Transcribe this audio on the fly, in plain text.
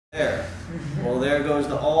there. Well, there goes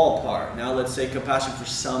the all part. Now let's say compassion for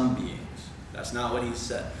some beings. That's not what he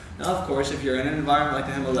said. Now, of course, if you're in an environment like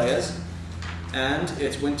the Himalayas, and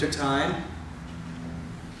it's winter time,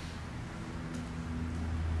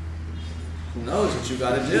 who knows what you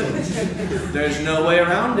got to do? There's no way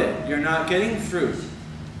around it. You're not getting fruit.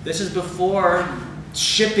 This is before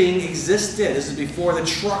shipping existed. This is before the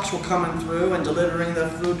trucks were coming through and delivering the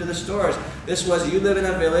food to the stores. This was, you live in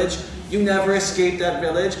a village, you never escape that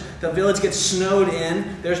village, the village gets snowed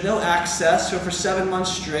in, there's no access, so for 7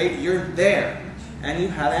 months straight, you're there. And you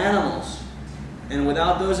have animals. And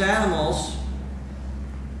without those animals,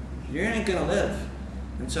 you ain't gonna live.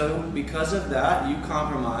 And so, because of that, you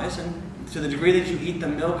compromise, and to the degree that you eat the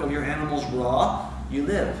milk of your animals raw, you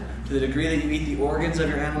live. To the degree that you eat the organs of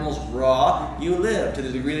your animals raw, you live. To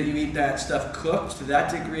the degree that you eat that stuff cooked, to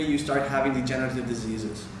that degree you start having degenerative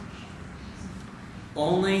diseases.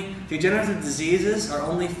 Degenerative diseases are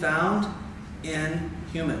only found in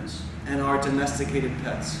humans and our domesticated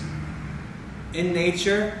pets. In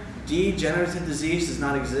nature, degenerative disease does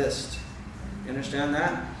not exist. You understand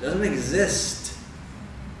that? It doesn't exist.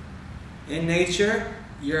 In nature,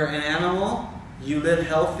 you're an animal. You live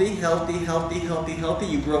healthy,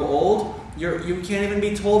 you grow old, you can't even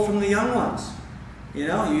be told from the young ones. You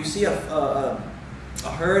know, you see a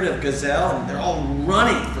herd of gazelle and they're all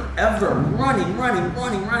running forever, running.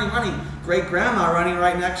 Great grandma running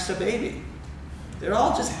right next to baby. They're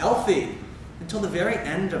all just healthy until the very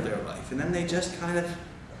end of their life, and then they just kind of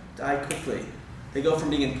die quickly. They go from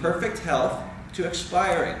being in perfect health to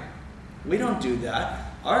expiring. We don't do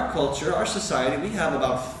that. Our culture, our society, we have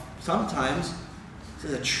about sometimes,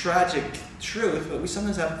 this is a tragic truth, but we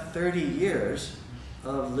sometimes have 30 years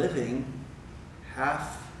of living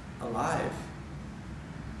half alive.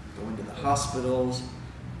 Going to the hospitals,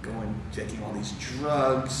 taking all these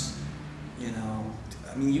drugs, you know.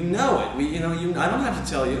 I mean, you know it. I don't have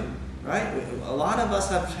to tell you, right? A lot of us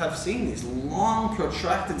have seen these long,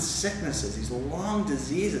 protracted sicknesses, these long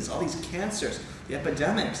diseases, all these cancers, the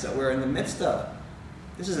epidemics that we're in the midst of.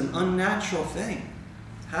 This is an unnatural thing.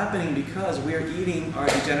 Happening because we are eating our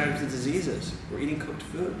degenerative diseases. We're eating cooked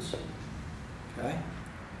foods. Okay?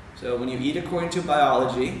 So when you eat according to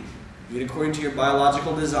biology, you eat according to your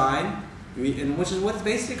biological design, and which is what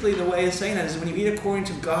basically the way of saying that is when you eat according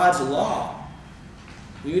to God's law.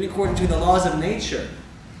 You eat according to the laws of nature.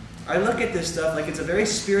 I look at this stuff like it's a very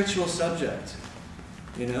spiritual subject.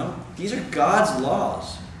 You know? These are God's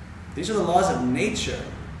laws. These are the laws of nature.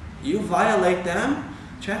 You violate them,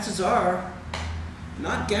 chances are,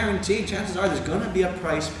 not guaranteed, chances are there's going to be a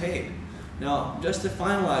price paid. Now, just to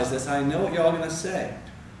finalize this, I know what you're all going to say.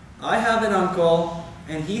 I have an uncle,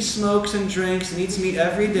 and he smokes and drinks and eats meat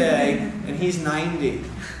every day, and he's 90.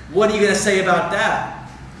 What are you going to say about that?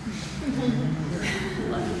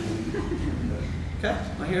 Okay,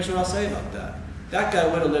 well here's what I'll say about that. That guy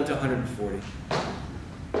would have lived to 140.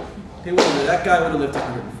 That guy would have lived to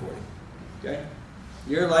 140. Okay?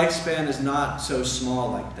 Your lifespan is not so small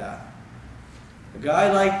like that. A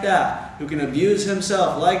guy like that, who can abuse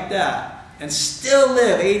himself like that, and still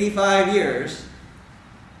live 85 years,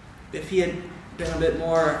 if he had been a bit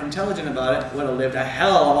more intelligent about it, would have lived a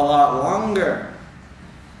hell of a lot longer.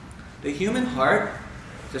 The human heart,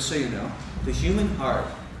 just so you know, the human heart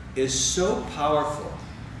is so powerful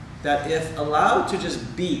that if allowed to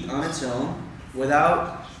just beat on its own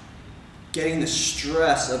without getting the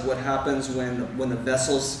stress of what happens when the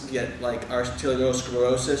vessels get like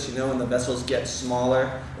arteriosclerosis, you know, when the vessels get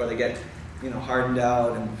smaller or they get, you know, hardened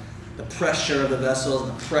out, and the pressure of the vessels,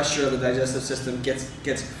 the pressure of the digestive system gets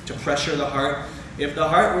to pressure the heart. If the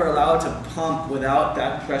heart were allowed to pump without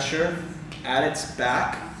that pressure at its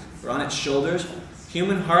back or on its shoulders,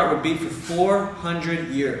 human heart would beat for 400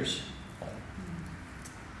 years.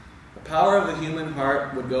 The power of the human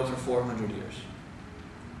heart would go for 400 years.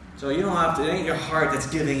 So you don't have to, it ain't your heart that's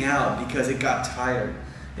giving out because it got tired.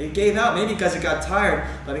 It gave out maybe because it got tired,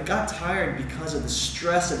 but it got tired because of the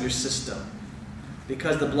stress of your system.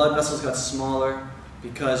 Because the blood vessels got smaller,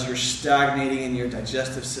 because you're stagnating in your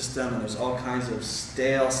digestive system, and there's all kinds of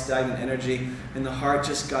stale, stagnant energy, and the heart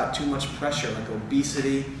just got too much pressure, like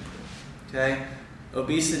obesity. Okay?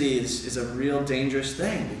 Obesity is a real dangerous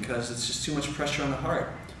thing because it's just too much pressure on the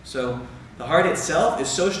heart. So the heart itself is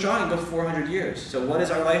so strong it goes 400 years. So what is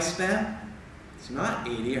our lifespan? It's not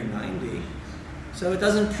 80 or 90. So it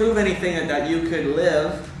doesn't prove anything that you could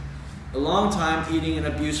live a long time eating in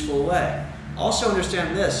an abuseful way. Also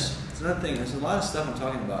understand this. It's another thing. There's a lot of stuff I'm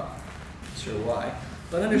talking about. Not sure why.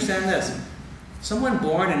 But understand this. Someone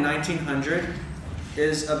born in 1900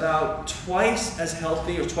 is about twice as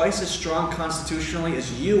healthy or twice as strong constitutionally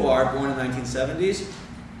as you are born in the 1970s.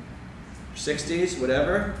 60s,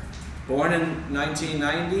 whatever, born in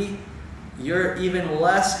 1990, you're even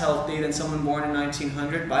less healthy than someone born in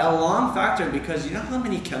 1900 by a long factor, because you know how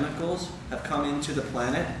many chemicals have come into the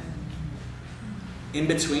planet in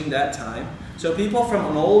between that time? So people from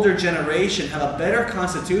an older generation have a better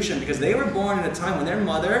constitution because they were born at a time when their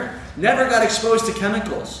mother never got exposed to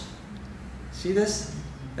chemicals. See this?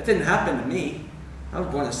 That didn't happen to me. I was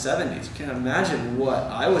born in the 70s. You can't imagine what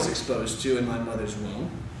I was exposed to in my mother's womb.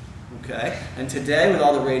 Okay? And today, with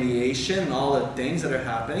all the radiation and all the things that are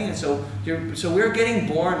happening, and so we're getting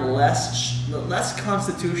born less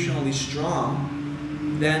constitutionally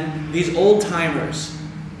strong than these old timers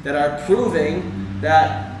that are proving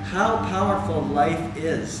that how powerful life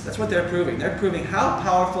is. That's what they're proving. They're proving how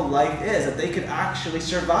powerful life is, that they could actually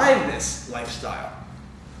survive this lifestyle.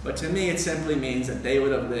 But to me, it simply means that they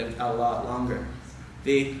would have lived a lot longer.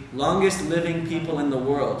 The longest living people in the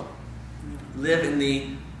world live in the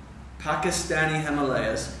Pakistani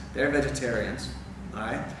Himalayas. They're vegetarians. All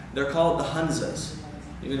right? They're called the Hunzas.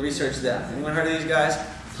 You can research them. Anyone heard of these guys?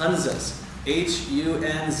 Hunzas.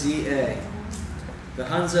 H-U-N-Z-A. The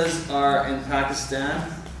Hunzas are in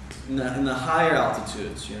Pakistan, in the higher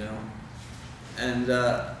altitudes, you know. And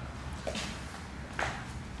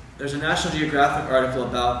there's a National Geographic article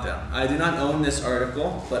about them. I do not own this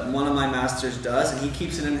article, but one of my masters does, and he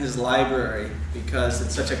keeps it in his library because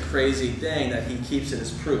it's such a crazy thing that he keeps it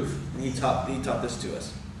as proof. And he taught this to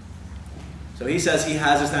us. So he says he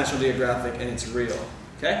has this National Geographic and it's real.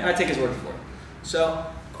 Okay? I take his word for it. So,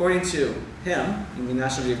 according to him, in the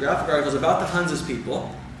National Geographic articles about the Hunzas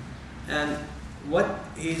people, and what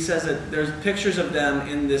he says that there's pictures of them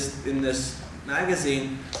in this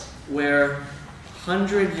magazine where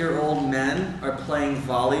 100-year-old men are playing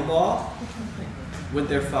volleyball with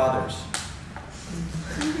their fathers.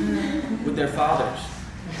 With their fathers.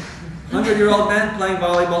 100-year-old men playing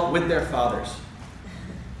volleyball with their fathers.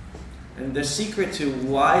 And the secret to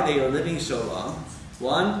why they are living so long: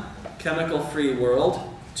 1, chemical-free world;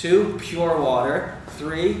 2, pure water;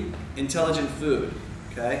 3, intelligent food.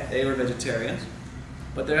 Okay, they were vegetarians.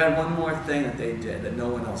 But they had one more thing that they did that no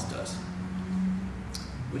one else does,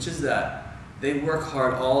 which is that they work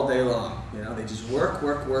hard all day long. You know, they just work.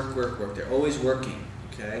 They're always working.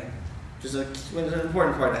 Okay, which is an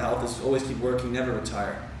important part of health, is always keep working, never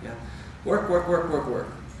retire. Yeah, work.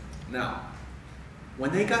 Now,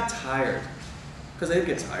 when they got tired, because they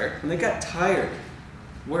get tired, when they got tired,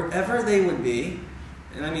 wherever they would be,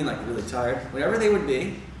 and I mean like really tired, wherever they would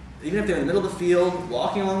be, even if they're in the middle of the field,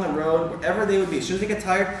 walking along the road, wherever they would be, as soon as they get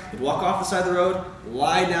tired, they'd walk off the side of the road,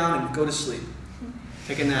 lie down, and go to sleep.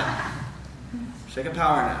 Take a nap. Take a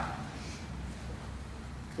power nap.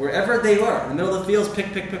 Wherever they were, in the middle of the fields, pick.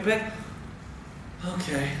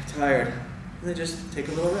 Okay, tired. And they just take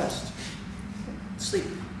a little rest. Sleep.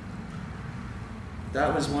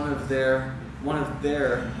 That was one of their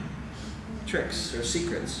tricks or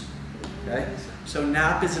secrets. Okay? So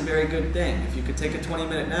nap is a very good thing. If you could take a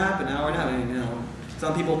 20-minute nap, an hour nap, and, you know,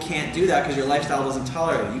 some people can't do that because your lifestyle doesn't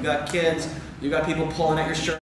tolerate it. You got kids, you got people pulling at your shirt.